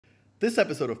This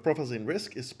episode of Profiles in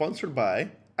Risk is sponsored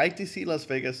by ITC Las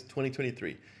Vegas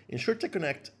 2023. InsurTech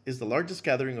Connect is the largest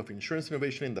gathering of insurance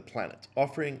innovation in the planet,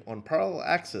 offering unparalleled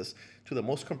access to the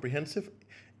most comprehensive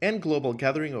and global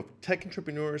gathering of tech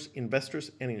entrepreneurs,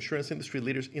 investors, and insurance industry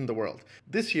leaders in the world.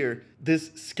 This year, this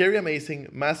scary, amazing,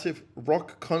 massive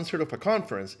rock concert of a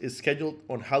conference is scheduled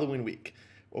on Halloween week,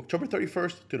 October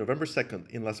 31st to November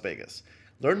 2nd in Las Vegas.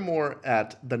 Learn more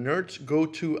at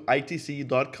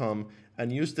thenerdsgotoitc.com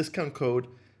and use discount code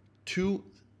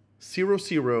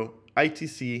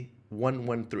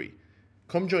 200ITC113.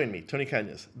 Come join me, Tony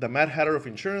Cañas, the Mad Hatter of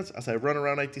insurance, as I run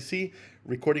around ITC,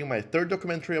 recording my third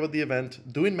documentary about the event,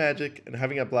 doing magic, and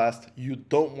having a blast. You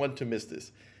don't want to miss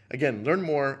this. Again, learn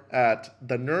more at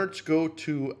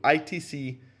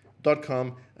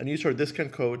thenerdsgotoitc.com and use our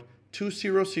discount code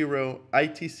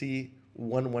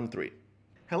 200ITC113.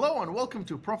 Hello and welcome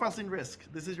to Profiles in Risk.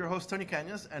 This is your host, Tony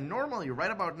Cañas, and normally, right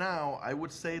about now, I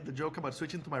would say the joke about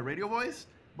switching to my radio voice,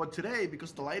 but today,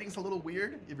 because the lighting's a little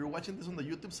weird, if you're watching this on the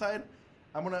YouTube side,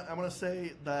 I'm gonna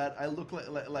say that I look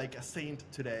like a saint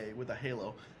today with a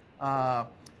halo.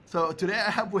 So today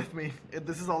I have with me,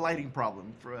 this is a lighting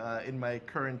problem in my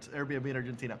current Airbnb in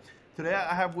Argentina. Today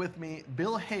I have with me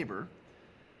Bill Haber,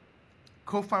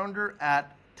 co-founder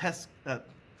at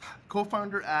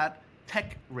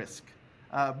TEKRiSQ.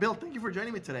 Bill, thank you for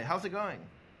joining me today. How's it going?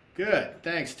 Good.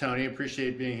 Thanks, Tony.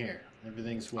 Appreciate being here.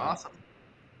 Everything's well.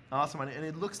 Awesome. And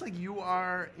it looks like you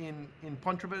are in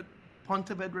Ponte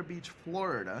Vedra Beach,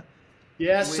 Florida.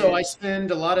 Yeah, so I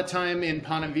spend a lot of time in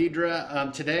Ponte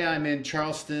Vedra. Today I'm in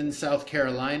Charleston, South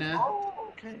Carolina. Oh,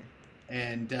 okay.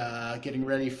 And getting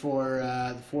ready for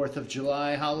the 4th of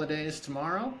July holidays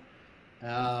tomorrow.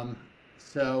 This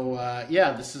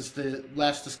is the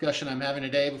last discussion I'm having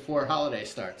today before holiday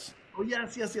starts. Oh,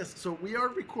 yes. So we are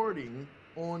recording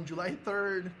on July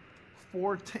 3rd,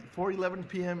 4:11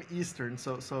 p.m. Eastern.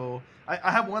 So I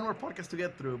have one more podcast to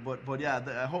get through, but yeah,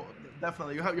 I hope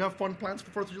definitely you have fun plans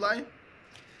for 4th of July.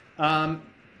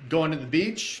 Going to the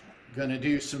beach, gonna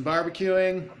do some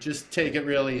barbecuing. Just take it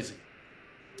real easy.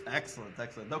 Excellent.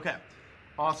 Okay,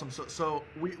 awesome. So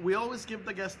we always give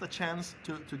the guest the chance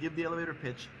to give the elevator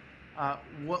pitch.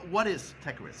 What is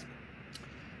TEKRiSQ?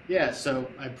 Yeah, so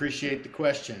I appreciate the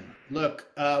question. Look,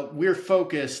 we're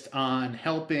focused on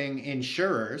helping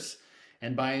insurers,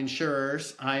 and by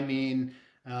insurers, I mean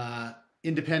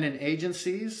independent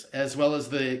agencies, as well as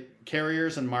the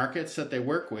carriers and markets that they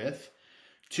work with,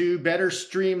 to better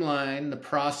streamline the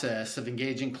process of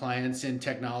engaging clients in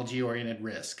technology-oriented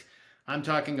risk. I'm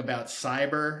talking about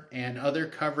cyber and other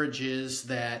coverages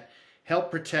that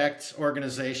help protect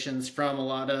organizations from a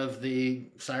lot of the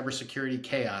cybersecurity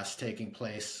chaos taking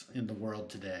place in the world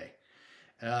today.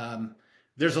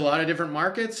 There's a lot of different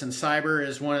markets, and cyber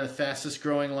is one of the fastest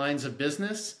growing lines of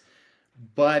business,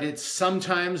 but it's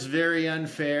sometimes very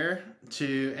unfair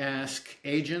to ask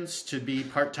agents to be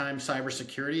part-time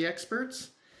cybersecurity experts.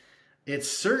 It's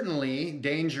certainly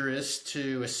dangerous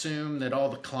to assume that all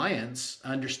the clients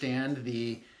understand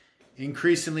the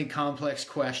increasingly complex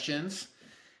questions.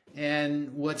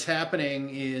 And what's happening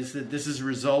is that this is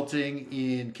resulting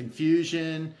in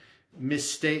confusion,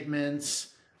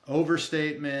 misstatements,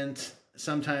 overstatement,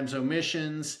 sometimes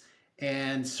omissions,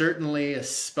 and certainly a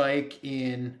spike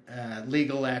in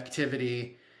legal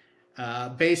activity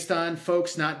based on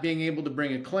folks not being able to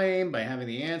bring a claim, by having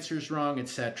the answers wrong,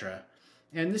 etc.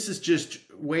 And this is just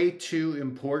way too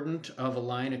important of a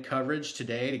line of coverage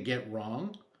today to get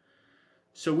wrong.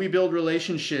 So we build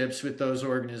relationships with those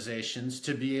organizations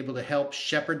to be able to help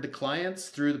shepherd the clients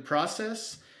through the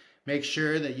process, make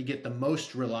sure that you get the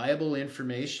most reliable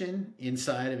information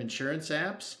inside of insurance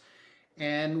apps,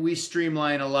 and we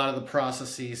streamline a lot of the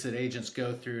processes that agents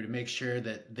go through to make sure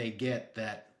that they get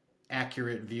that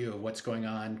accurate view of what's going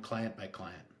on client by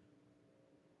client.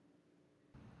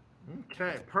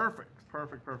 Okay, perfect.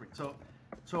 So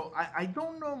I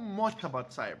don't know much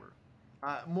about cyber.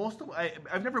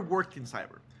 I've never worked in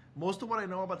cyber. Most of what I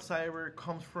know about cyber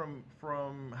comes from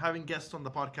having guests on the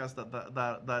podcast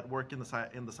that work in the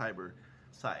cyber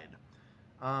side.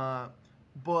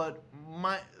 But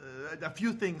a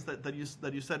few things that you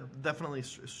said definitely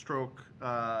stroke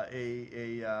my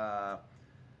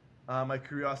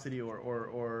curiosity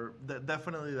or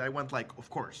definitely I went like, of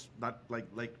course, not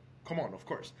like come on, of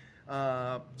course.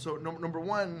 So number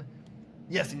one,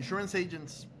 yes, insurance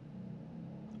agents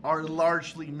are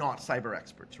largely not cyber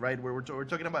experts, right? We're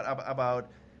talking about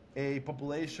a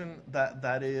population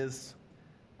that is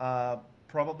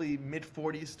probably mid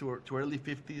 40s to early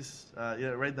 50s,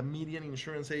 right? The median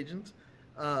insurance agent,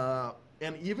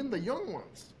 and even the young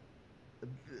ones,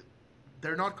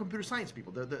 they're not computer science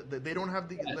people. They don't have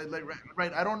the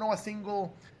right. I don't know a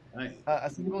single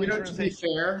insurance To be agent.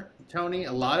 fair, Tony,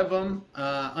 a lot of them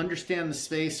understand the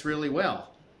space really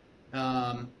well,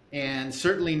 and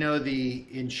certainly know the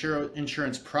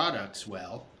insurance products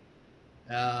well.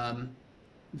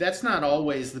 That's not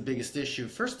always the biggest issue.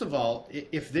 First of all,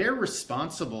 if they're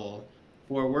responsible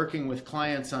for working with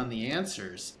clients on the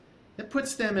answers, that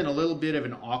puts them in a little bit of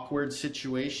an awkward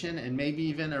situation and maybe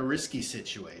even a risky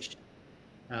situation.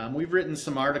 We've written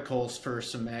some articles for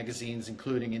some magazines,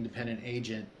 including Independent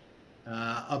Agent,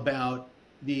 about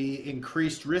the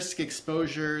increased risk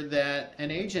exposure that an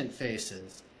agent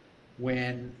faces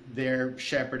when they're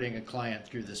shepherding a client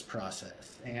through this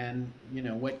process, and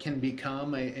what can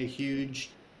become a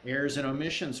huge errors and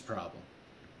omissions problem.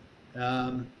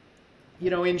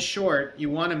 In short, you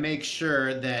want to make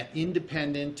sure that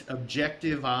independent,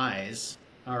 objective eyes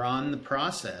are on the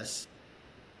process.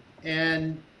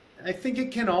 And I think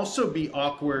it can also be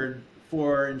awkward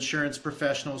for insurance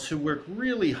professionals who work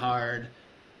really hard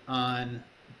on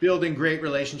building great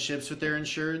relationships with their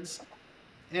insureds.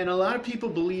 And a lot of people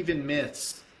believe in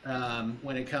myths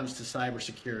when it comes to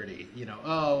cybersecurity.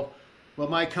 Oh, well,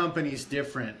 my company's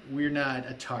different. We're not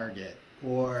a target.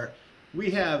 Or we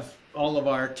have all of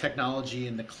our technology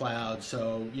in the cloud,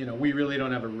 so we really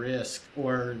don't have a risk.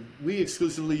 Or we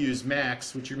exclusively use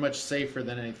Macs, which are much safer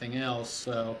than anything else,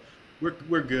 so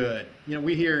we're good.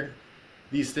 We hear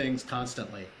these things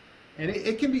constantly. And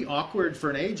it can be awkward for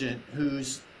an agent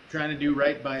who's trying to do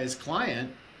right by his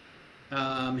client,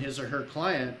 his or her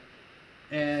client,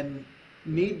 and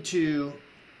need to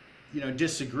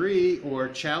disagree or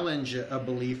challenge a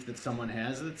belief that someone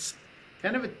has. It's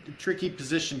kind of a tricky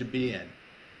position to be in.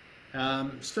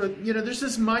 So there's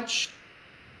as much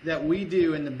that we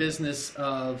do in the business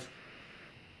of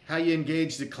how you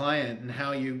engage the client and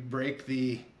how you break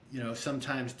the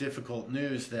sometimes difficult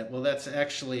news that's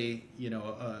actually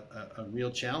a real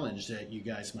challenge that you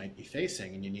guys might be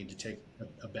facing, and you need to take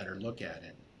a better look at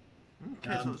it.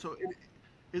 Okay, so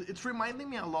it's reminding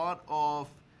me a lot of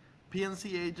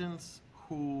PNC agents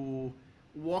who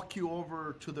walk you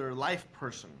over to their live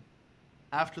person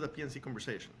after the PNC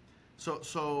conversation.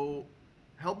 So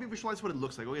help me visualize what it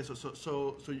looks like. Okay,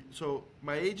 so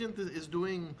my agent is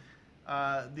doing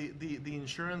the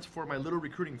insurance for my little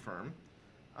recruiting firm,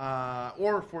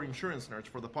 or for Insurance Nerds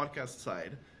for the podcast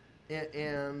side.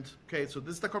 And okay, so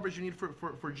this is the coverage you need for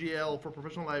GL, for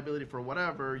professional liability, for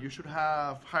whatever. You should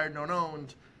have hired and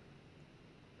owned.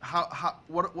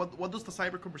 What does the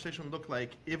cyber conversation look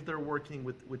like if they're working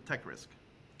with TEKRiSQ?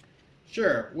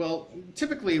 Sure. Well,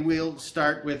 typically we'll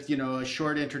start with a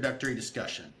short introductory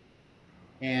discussion,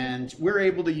 and we're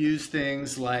able to use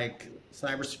things like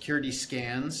cybersecurity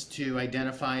scans to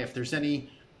identify if there's any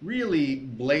really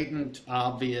blatant,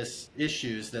 obvious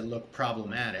issues that look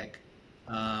problematic,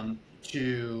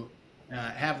 to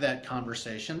have that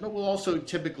conversation. But we'll also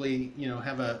typically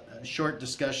have a short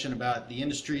discussion about the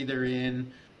industry they're in,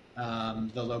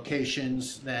 the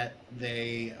locations that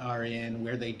they are in,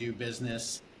 where they do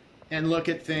business, and look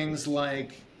at things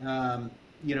like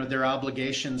their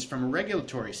obligations from a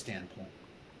regulatory standpoint.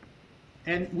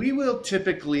 And we will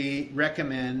typically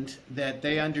recommend that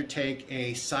they undertake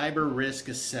a cyber risk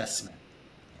assessment.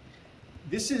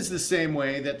 This is the same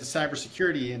way that the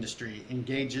cybersecurity industry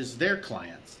engages their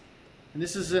clients. And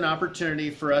this is an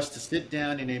opportunity for us to sit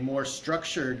down in a more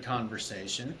structured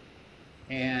conversation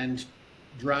and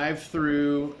drive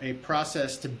through a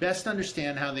process to best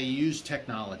understand how they use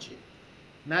technology.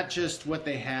 Not just what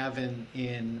they have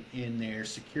in their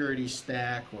security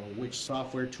stack or which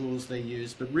software tools they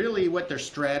use, but really what their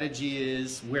strategy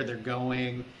is, where they're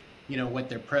going, what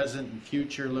their present and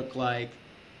future look like,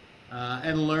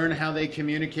 and learn how they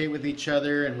communicate with each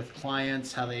other and with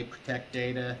clients, how they protect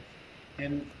data.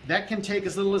 And that can take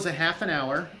as little as a half an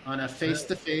hour on a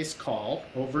face-to-face call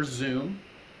over Zoom,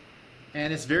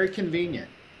 and it's very convenient.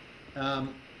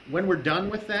 When we're done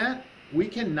with that, we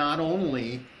can not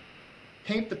only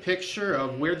paint the picture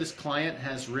of where this client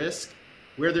has risk,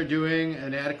 where they're doing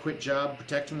an adequate job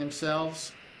protecting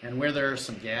themselves, and where there are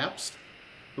some gaps,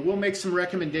 but we'll make some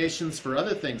recommendations for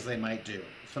other things they might do.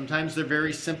 Sometimes they're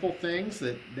very simple things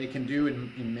that they can do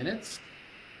in minutes.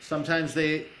 Sometimes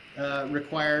they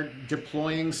require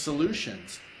deploying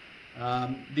solutions.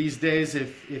 These days,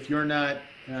 if you're not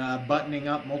buttoning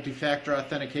up multi-factor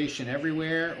authentication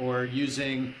everywhere, or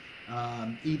using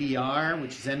EDR,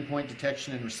 which is endpoint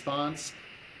detection and response,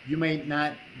 you may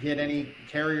not get any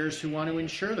carriers who want to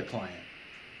insure the client.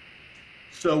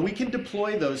 So we can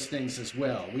deploy those things as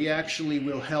well. We actually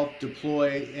will help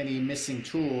deploy any missing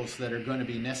tools that are going to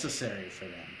be necessary for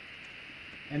them.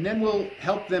 And then we'll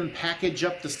help them package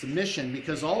up the submission,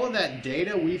 because all of that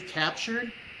data we've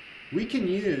captured, we can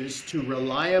use to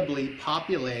reliably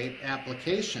populate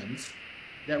applications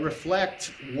that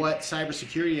reflect what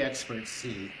cybersecurity experts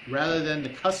see, rather than the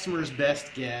customer's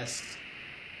best guess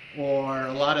or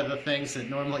a lot of the things that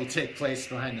normally take place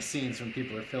behind the scenes when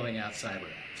people are filling out cyber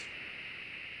apps.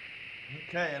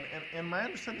 Okay, and my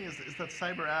understanding is that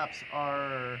cyber apps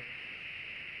are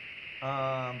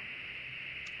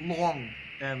long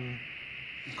and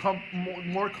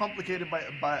more complicated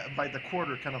by the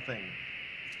quarter kind of thing.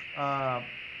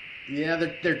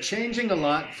 Yeah, they're changing a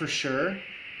lot for sure,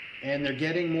 and they're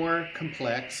getting more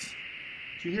complex.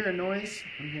 Do you hear a noise?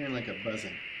 I'm hearing like a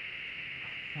buzzing.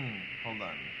 Hold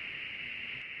on.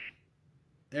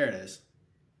 There it is.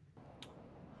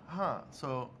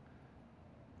 So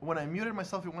when I muted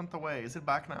myself, it went away. Is it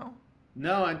back now?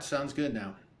 No, it sounds good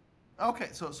now. Okay,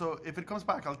 so if it comes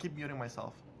back, I'll keep muting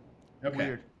myself. Okay.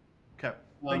 Weird. Okay,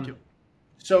 thank you.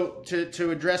 So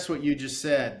to address what you just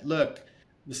said, look,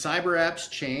 the cyber apps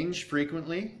change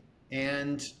frequently,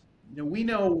 and we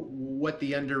know what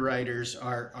the underwriters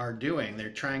are doing.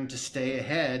 They're trying to stay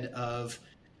ahead of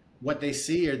what they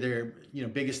see are their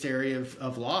biggest area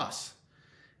of loss.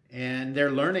 And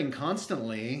they're learning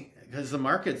constantly because the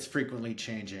market's frequently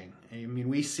changing. I mean,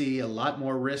 we see a lot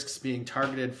more risks being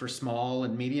targeted for small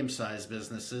and medium-sized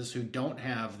businesses who don't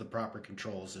have the proper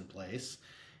controls in place,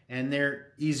 and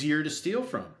they're easier to steal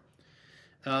from.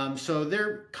 So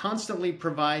they're constantly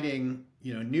providing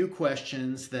new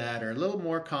questions that are a little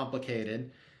more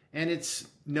complicated, and it's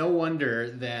no wonder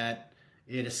that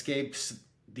it escapes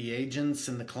the agents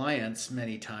and the clients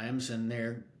many times, and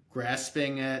they're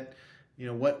grasping at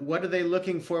what are they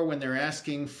looking for when they're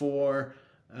asking for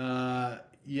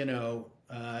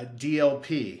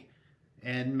DLP.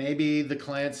 And maybe the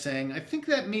client's saying, I think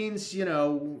that means,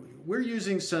 we're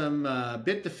using some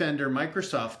Bitdefender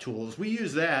Microsoft tools. We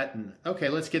use that, and okay,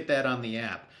 let's get that on the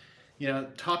app.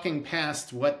 Talking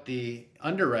past what the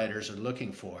underwriters are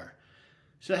looking for.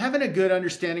 So having a good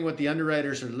understanding what the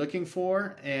underwriters are looking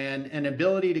for, and an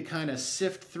ability to kind of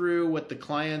sift through what the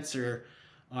clients are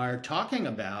talking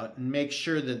about and make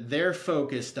sure that they're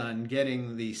focused on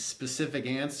getting the specific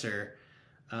answer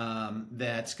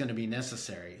that's going to be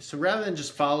necessary. So rather than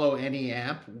just follow any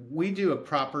app, we do a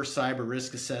proper cyber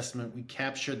risk assessment. We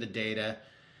capture the data,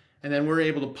 and then we're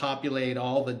able to populate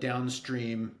all the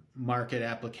downstream market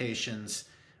applications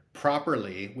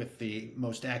properly with the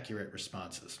most accurate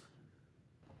responses.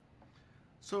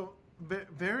 So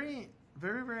very,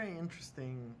 very, very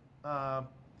interesting.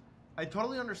 I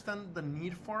totally understand the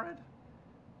need for it.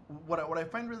 What I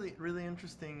find really, really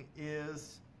interesting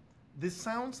is this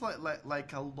sounds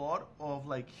like a lot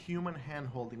of human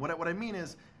hand-holding. What I mean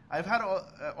is, I've had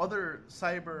other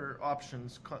cyber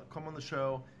options come on the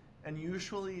show, and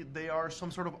usually they are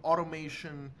some sort of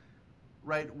automation,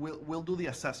 right? We'll do the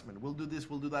assessment, we'll do this,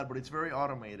 we'll do that, but it's very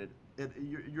automated.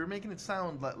 You're making it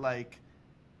sound like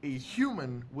a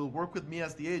human will work with me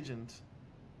as the agent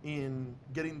in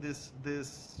getting this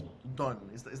done.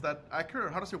 Is that accurate, or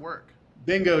how does it work?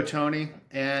 Bingo, Tony.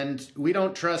 And we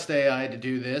don't trust AI to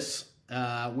do this.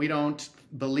 We don't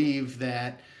believe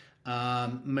that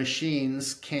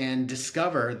machines can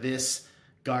discover this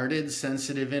guarded,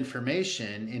 sensitive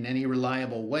information in any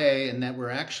reliable way, and that we're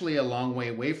actually a long way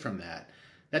away from that.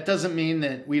 That doesn't mean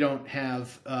that we don't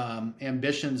have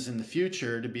ambitions in the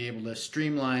future to be able to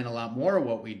streamline a lot more of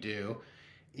what we do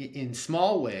in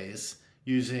small ways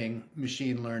using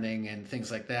machine learning and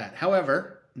things like that.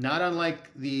 However, not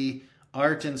unlike the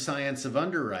art and science of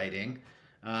underwriting,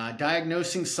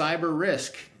 diagnosing cyber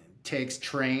risk takes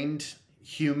trained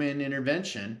human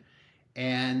intervention,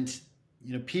 and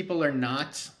people are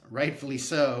not, rightfully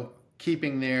so,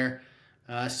 keeping their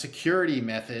security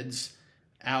methods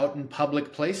out in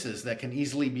public places that can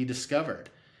easily be discovered.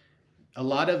 A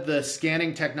lot of the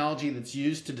scanning technology that's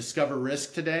used to discover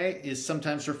risk today is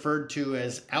sometimes referred to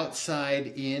as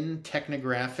outside-in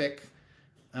technographic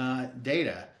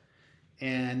data.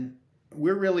 And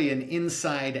we're really an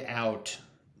inside-out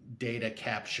data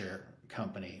capture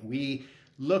company. We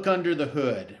look under the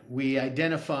hood. We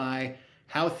identify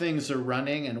how things are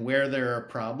running and where there are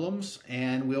problems,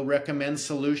 and we'll recommend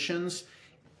solutions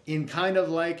in kind of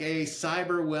like a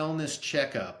cyber wellness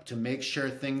checkup to make sure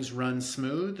things run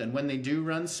smooth. And when they do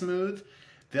run smooth,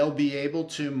 they'll be able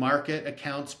to market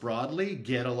accounts broadly,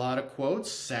 get a lot of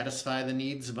quotes, satisfy the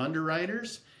needs of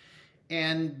underwriters,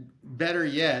 and better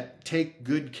yet, take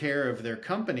good care of their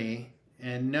company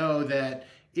and know that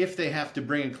if they have to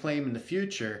bring a claim in the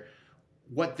future,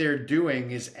 what they're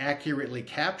doing is accurately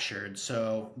captured,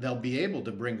 so they'll be able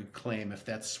to bring a claim if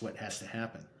that's what has to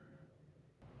happen.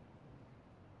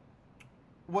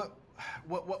 what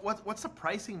what's the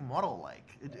pricing model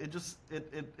like?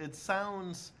 It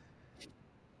sounds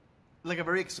like a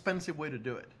very expensive way to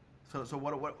do it. So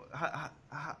what how,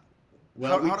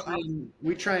 Well, how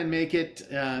we try and make it,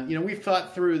 we've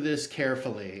thought through this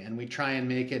carefully and we try and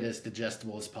make it as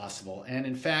digestible as possible. And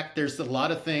in fact, there's a lot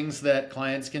of things that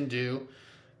clients can do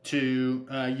to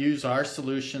use our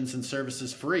solutions and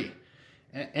services free.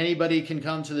 Anybody can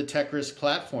come to the TEKRiSQ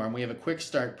platform. We have a quick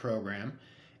start program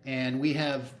and we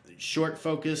have short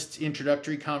focused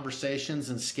introductory conversations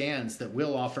and scans that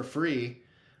we'll offer free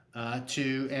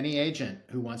to any agent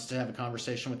who wants to have a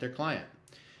conversation with their client.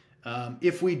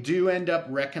 If we do end up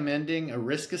recommending a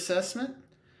risk assessment,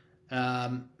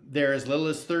 they're as little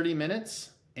as 30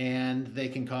 minutes and they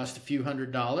can cost a few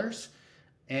 $100s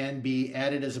and be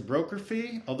added as a broker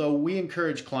fee, although we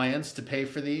encourage clients to pay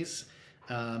for these.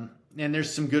 And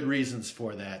there's some good reasons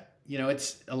for that.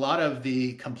 It's a lot of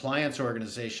the compliance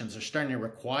organizations are starting to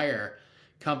require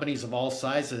companies of all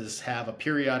sizes have a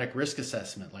periodic risk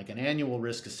assessment, like an annual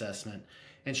risk assessment,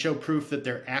 and show proof that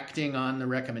they're acting on the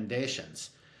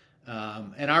recommendations.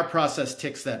 And our process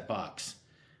ticks that box.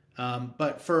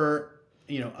 But for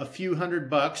a few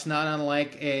 $100, not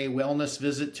unlike a wellness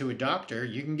visit to a doctor,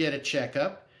 you can get a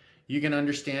checkup. You can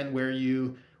understand where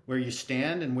you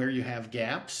stand and where you have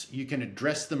gaps. You can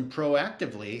address them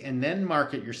proactively and then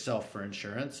market yourself for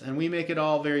insurance. And we make it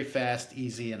all very fast,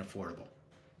 easy, and affordable.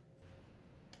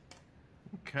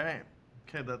 Okay.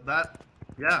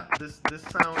 Yeah. This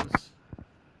sounds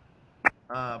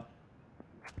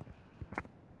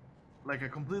like a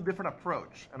completely different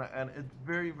approach, and it's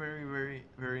very, very, very,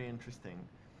 very interesting.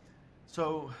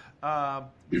 So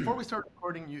before we start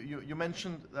recording, you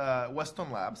mentioned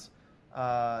Weston Labs,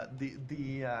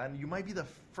 and you might be the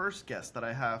first guest that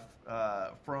I have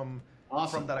from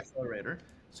that accelerator.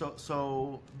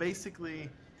 So basically,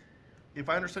 if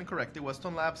I understand correctly,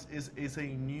 Weston Labs is a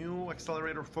new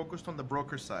accelerator focused on the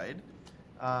broker side.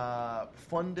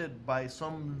 Funded by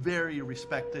some very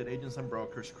respected agents and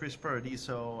brokers, Chris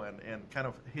Paradiso, and kind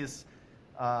of his.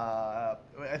 I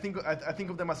think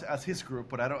of them as his group,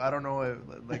 but I don't know.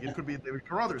 Like it could be David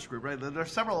Carruthers' group, right?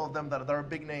 There's several of them that are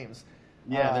big names.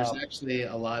 Yeah, there's actually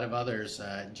a lot of others.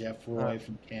 Jeff Roy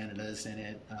from Canada is in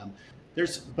it.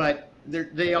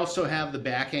 They also have the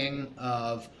backing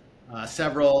of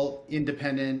several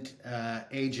independent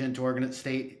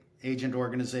state agent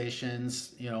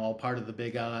organizations, all part of the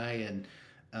Big I, and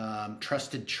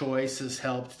Trusted Choice has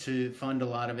helped to fund a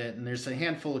lot of it. And there's a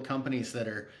handful of companies that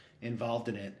are involved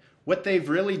in it. What they've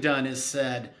really done is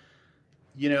said,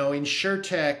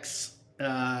 InsurTechs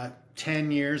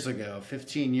 10 years ago,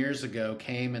 15 years ago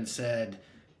came and said,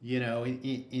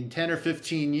 in 10 or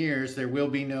 15 years, there will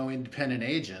be no independent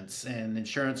agents and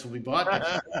insurance will be bought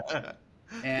by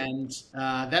and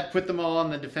that put them all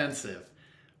on the defensive.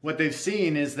 What they've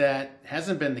seen is that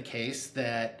hasn't been the case,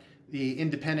 that the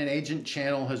independent agent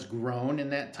channel has grown in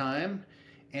that time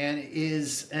and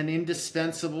is an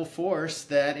indispensable force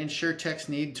that InsurTechs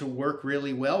need to work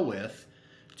really well with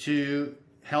to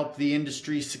help the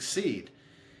industry succeed.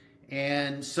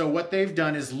 And so what they've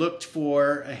done is looked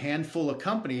for a handful of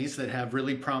companies that have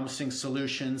really promising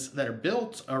solutions that are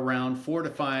built around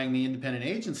fortifying the independent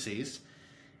agencies.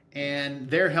 And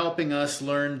they're helping us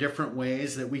learn different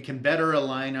ways that we can better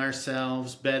align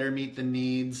ourselves, better meet the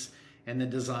needs and the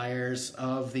desires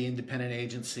of the independent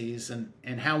agencies,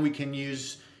 and how we can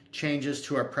use changes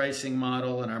to our pricing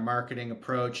model and our marketing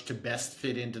approach to best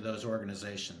fit into those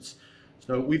organizations.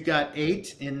 So we've got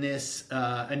 8 in this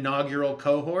inaugural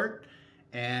cohort,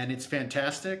 and it's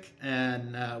fantastic.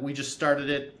 And we just started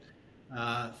it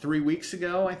 3 weeks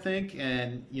ago, I think,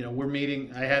 and we're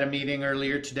meeting. I had a meeting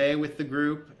earlier today with the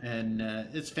group, and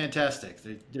it's fantastic.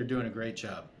 They're doing a great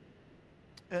job.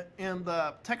 And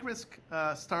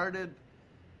TEKRiSQ started,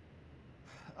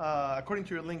 according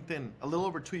to your LinkedIn, a little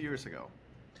over 2 years ago.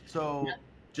 So yeah,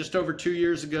 just over 2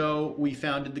 years ago, we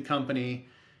founded the company,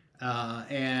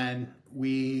 and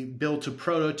we built a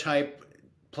prototype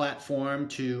platform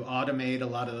to automate a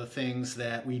lot of the things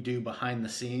that we do behind the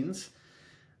scenes.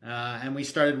 And we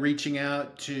started reaching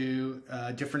out to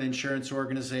different insurance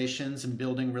organizations and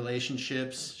building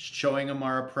relationships, showing them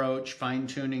our approach,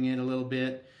 fine-tuning it a little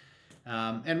bit.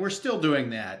 And we're still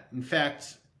doing that. In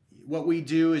fact, what we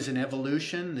do is an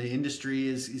evolution. The industry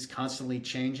is constantly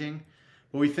changing.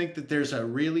 But we think that there's a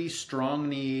really strong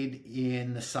need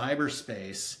in the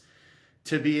cyberspace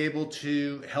to be able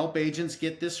to help agents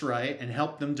get this right and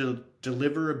help them to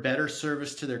deliver a better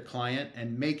service to their client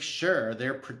and make sure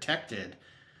they're protected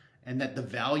and that the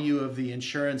value of the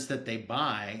insurance that they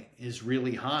buy is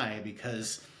really high,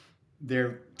 because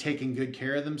they're taking good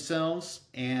care of themselves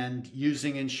and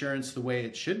using insurance the way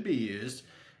it should be used,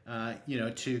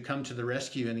 to come to the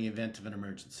rescue in the event of an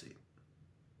emergency.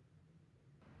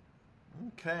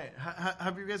 Okay.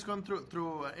 Have you guys gone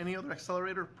through any other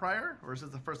accelerator prior, or is this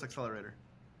the first accelerator?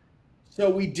 So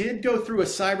we did go through a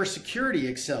cybersecurity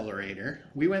accelerator.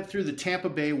 We went through the Tampa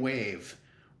Bay Wave,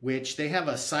 which they have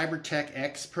a Cybertech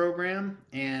X program,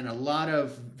 and a lot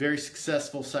of very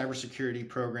successful cybersecurity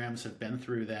programs have been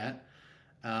through that.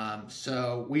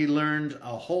 So we learned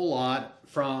a whole lot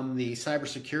from the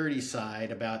cybersecurity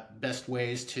side about best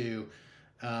ways to,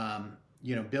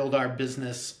 build our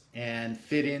business and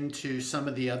fit into some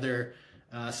of the other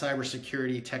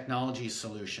cybersecurity technology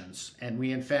solutions. And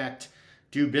we, in fact,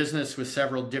 do business with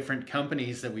several different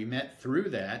companies that we met through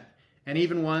that, and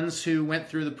even ones who went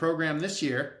through the program this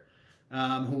year,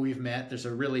 who we've met. There's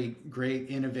a really great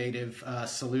innovative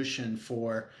solution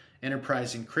for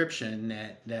enterprise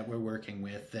encryption that we're working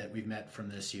with that we've met from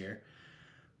this year.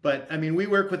 But I mean, we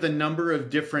work with a number of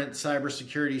different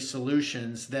cybersecurity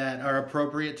solutions that are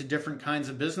appropriate to different kinds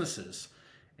of businesses.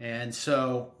 And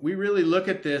so we really look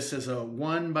at this as a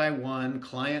one-by-one,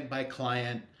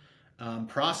 client-by-client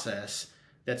process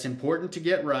that's important to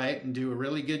get right and do a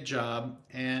really good job.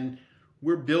 And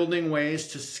we're building ways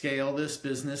to scale this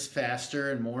business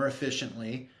faster and more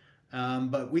efficiently.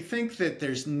 But we think that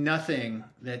there's nothing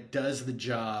that does the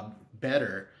job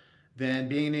better than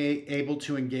being able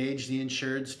to engage the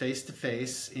insureds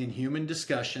face-to-face in human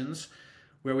discussions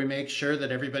where we make sure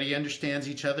that everybody understands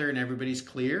each other and everybody's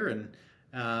clear. And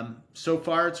so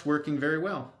far, it's working very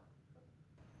well.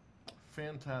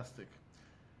 Fantastic.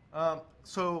 For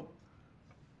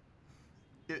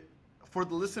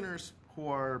the listeners who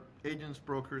are agents,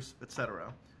 brokers,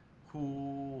 etc.,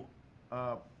 who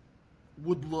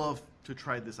would love to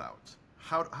try this out,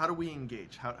 how do we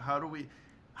engage? How do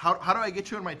I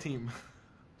get you on my team?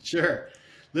 Sure.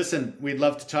 Listen, we'd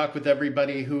love to talk with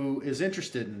everybody who is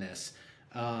interested in this.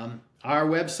 Our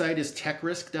website is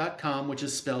TEKRiSQ.com, which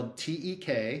is spelled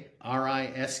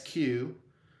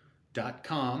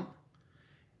TEKRiSQ.com.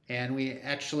 And we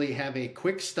actually have a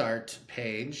quick start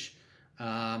page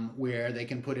where they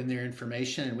can put in their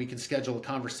information and we can schedule a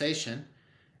conversation.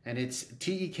 And it's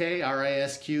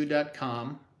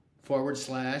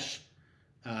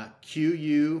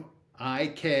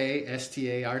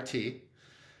TEKRiSQ.com/QUIKSTART.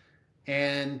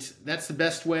 And that's the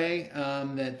best way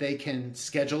that they can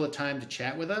schedule a time to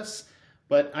chat with us.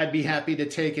 But I'd be happy to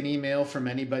take an email from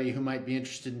anybody who might be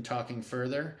interested in talking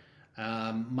further.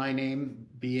 My name,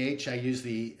 BH, I use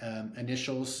the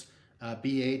initials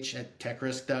BH at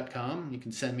TEKRiSQ.com. You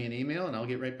can send me an email and I'll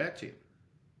get right back to you.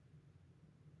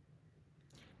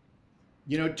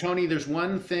 You know, Tony, there's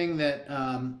one thing that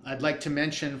I'd like to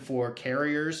mention for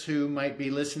carriers who might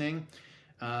be listening.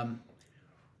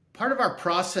 Part of our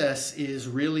process is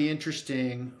really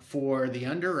interesting for the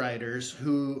underwriters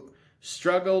who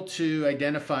struggle to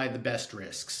identify the best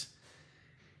risks.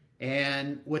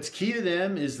 And what's key to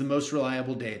them is the most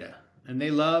reliable data. And they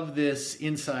love this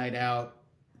inside-out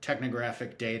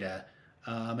technographic data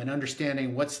and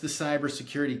understanding what's the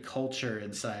cybersecurity culture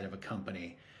inside of a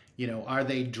company. You know, are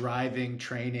they driving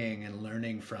training and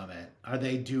learning from it? Are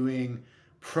they doing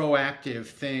proactive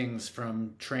things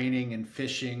from training and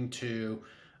phishing to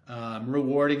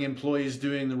rewarding employees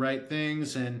doing the right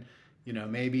things and, you know,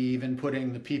 maybe even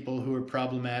putting the people who are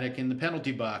problematic in the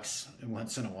penalty box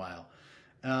once in a while?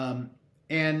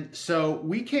 And so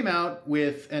we came out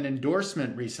with an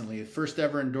endorsement recently, the first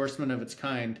ever endorsement of its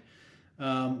kind,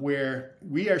 where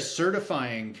we are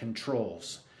certifying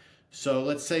controls. So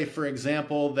let's say, for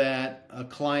example, that a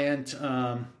client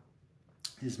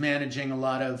is managing a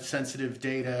lot of sensitive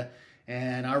data,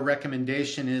 and our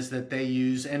recommendation is that they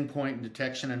use endpoint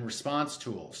detection and response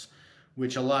tools,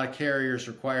 which a lot of carriers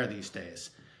require these days.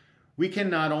 We can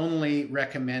not only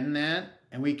recommend that,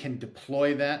 and we can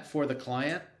deploy that for the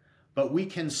client, but we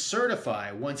can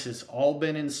certify once it's all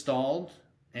been installed,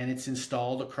 and it's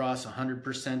installed across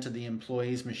 100% of the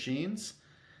employees' machines,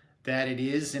 that it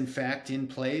is in fact in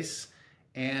place,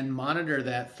 and monitor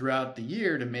that throughout the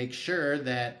year to make sure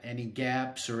that any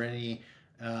gaps or any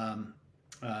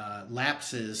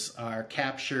lapses are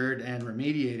captured and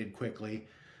remediated quickly.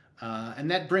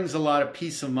 And that brings a lot of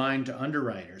peace of mind to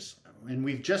underwriters. And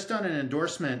we've just done an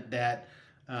endorsement that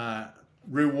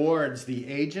rewards the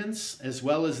agents as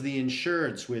well as the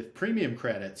insureds with premium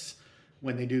credits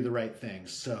when they do the right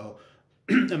things. So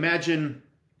imagine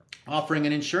offering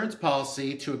an insurance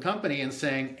policy to a company and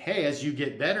saying, hey, as you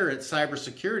get better at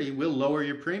cybersecurity, we'll lower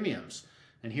your premiums.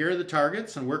 And here are the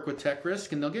targets, and work with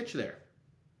TEKRiSQ, and they'll get you there.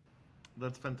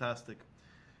 That's fantastic.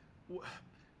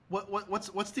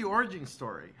 what's the origin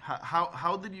story?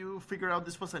 How did you figure out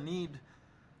this was a need,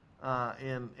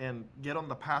 and get on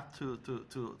the path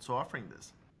to offering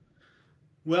this?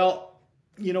 Well,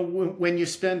 you know, when you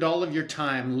spend all of your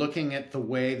time looking at the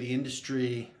way the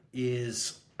industry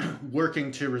is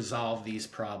working to resolve these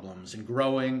problems and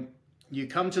growing, you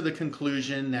come to the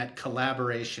conclusion that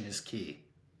collaboration is key.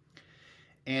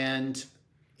 And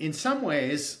in some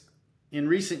ways, in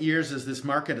recent years, as this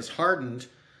market has hardened,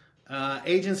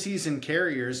 agencies and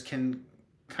carriers can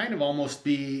kind of almost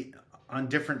be on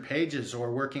different pages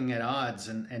or working at odds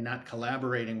and not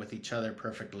collaborating with each other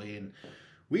perfectly. And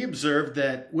we observed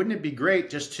that wouldn't it be great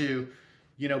just to,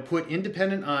 you know, put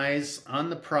independent eyes on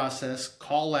the process,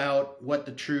 call out what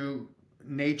the true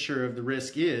nature of the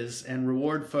risk is, and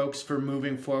reward folks for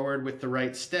moving forward with the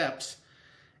right steps.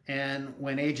 And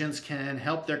when agents can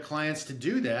help their clients to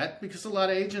do that, because a lot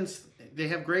of agents, they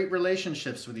have great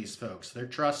relationships with these folks, they're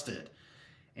trusted.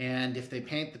 And if they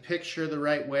paint the picture the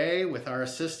right way with our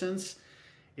assistance,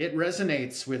 it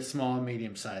resonates with small and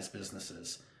medium-sized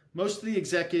businesses. Most of the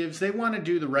executives, they want to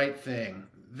do the right thing.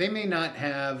 They may not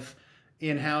have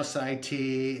in-house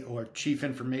IT or chief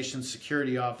information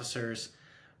security officers,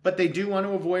 but they do want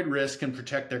to avoid risk and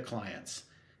protect their clients.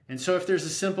 And so if there's a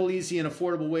simple, easy, and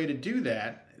affordable way to do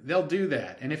that, they'll do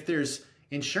that. And if there's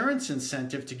insurance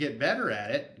incentive to get better at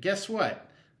it, guess what?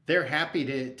 They're happy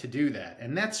to do that.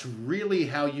 And that's really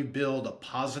how you build a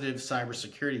positive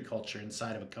cybersecurity culture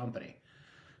inside of a company.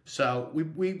 So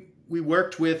we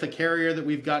worked with a carrier that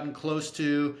we've gotten close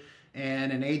to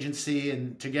and an agency,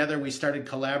 and together we started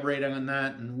collaborating on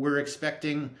that. And we're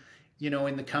expecting, you know,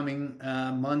 in the coming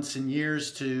months and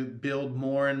years to build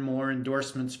more and more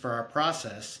endorsements for our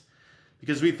process,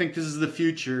 because we think this is the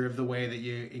future of the way that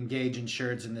you engage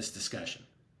insureds in this discussion.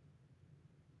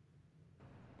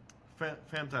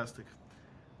 Fantastic.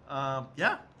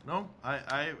 Yeah, no,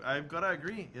 I've got to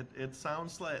agree. It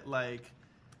sounds like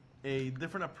a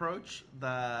different approach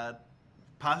that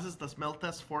passes the smell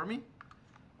test for me.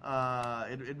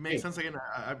 It makes sense. Again,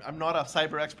 I'm not a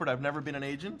cyber expert. I've never been an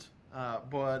agent,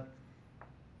 but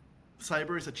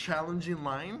cyber is a challenging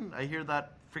line. I hear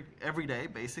that every day,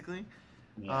 basically.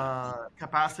 Yeah.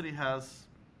 Capacity has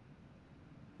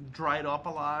dried up a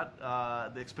lot.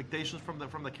 The expectations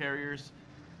from the carriers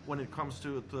when it comes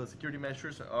to the security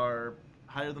measures are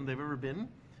higher than they've ever been.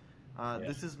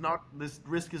 This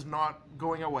risk is not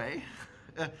going away.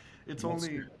 It's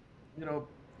only, you know,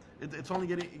 it's only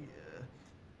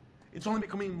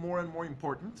becoming more and more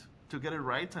important to get it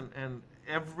right. And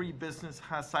every business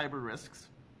has cyber risks.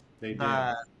 They do.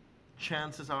 That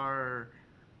chances are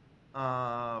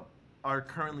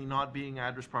currently not being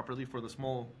addressed properly for the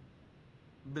small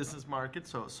business market.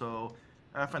 So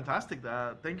fantastic.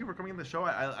 Thank you for coming on the show.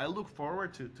 I look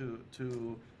forward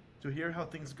to hear how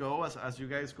things go as you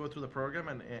guys go through the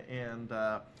program, and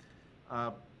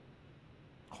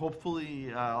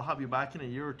hopefully I'll have you back in a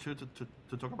year or two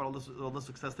to talk about all the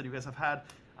success that you guys have had.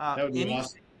 That would be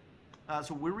awesome.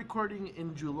 So we're recording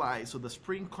in July, so the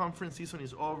spring conference season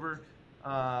is over.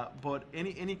 But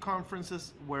any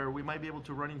conferences where we might be able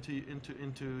to run into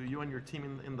you and your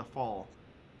team in the fall?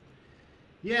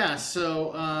 Yeah,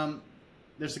 so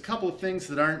there's a couple of things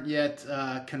that aren't yet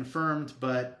confirmed,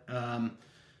 but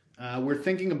we're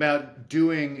thinking about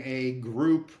doing a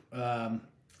group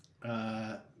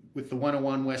with the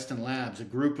 101 Weston Labs, a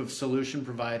group of solution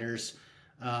providers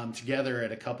together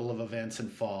at a couple of events in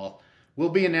fall. We'll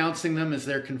be announcing them as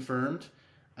they're confirmed,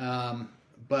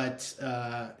 but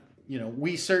you know,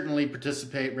 we certainly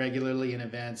participate regularly in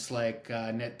events like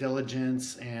Net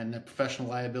Diligence and the Professional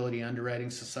Liability Underwriting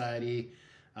Society,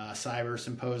 cyber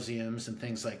symposiums, and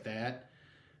things like that.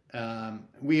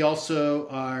 We also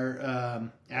are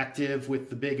active with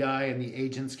the Big I and the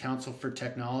Agents Council for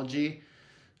Technology.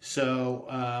 So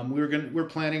we're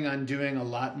planning on doing a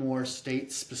lot more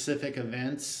state-specific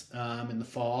events in the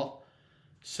fall.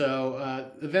 So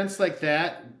events like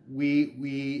that,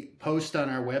 we post on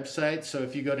our website. So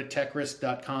if you go to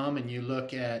TEKRiSQ.com and you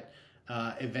look at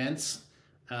events,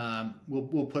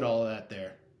 we'll put all of that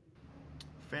there.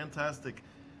 Fantastic.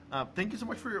 Thank you so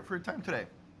much for your time today.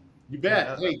 You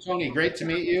bet. Hey, Tony, great to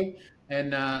meet you.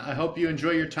 And I hope you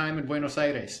enjoy your time in Buenos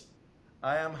Aires.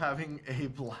 I am having a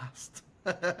blast.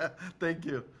 Thank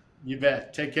you. You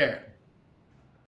bet. Take care.